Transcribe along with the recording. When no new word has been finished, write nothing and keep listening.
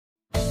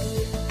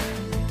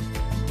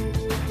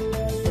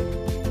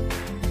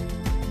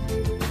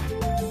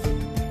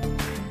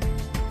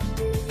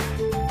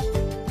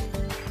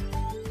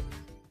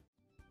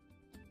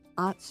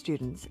art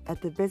students at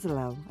the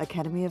Bezalel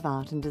Academy of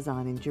Art and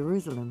Design in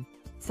Jerusalem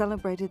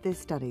celebrated their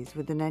studies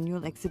with an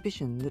annual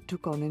exhibition that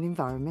took on an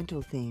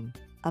environmental theme.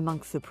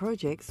 Amongst the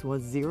projects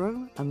was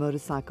Zero, a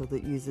motorcycle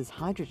that uses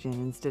hydrogen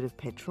instead of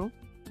petrol,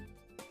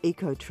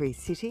 Eco Tree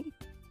City,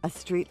 a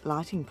street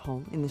lighting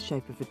pole in the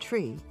shape of a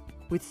tree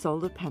with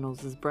solar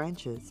panels as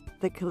branches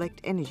that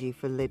collect energy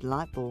for LED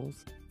light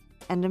balls,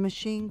 and a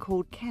machine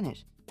called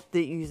Canet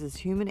that uses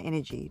human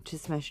energy to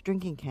smash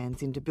drinking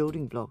cans into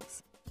building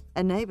blocks,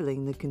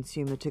 enabling the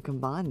consumer to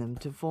combine them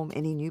to form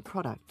any new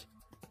product.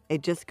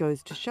 It just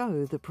goes to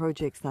show that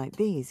projects like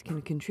these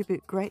can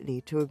contribute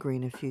greatly to a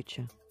greener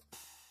future.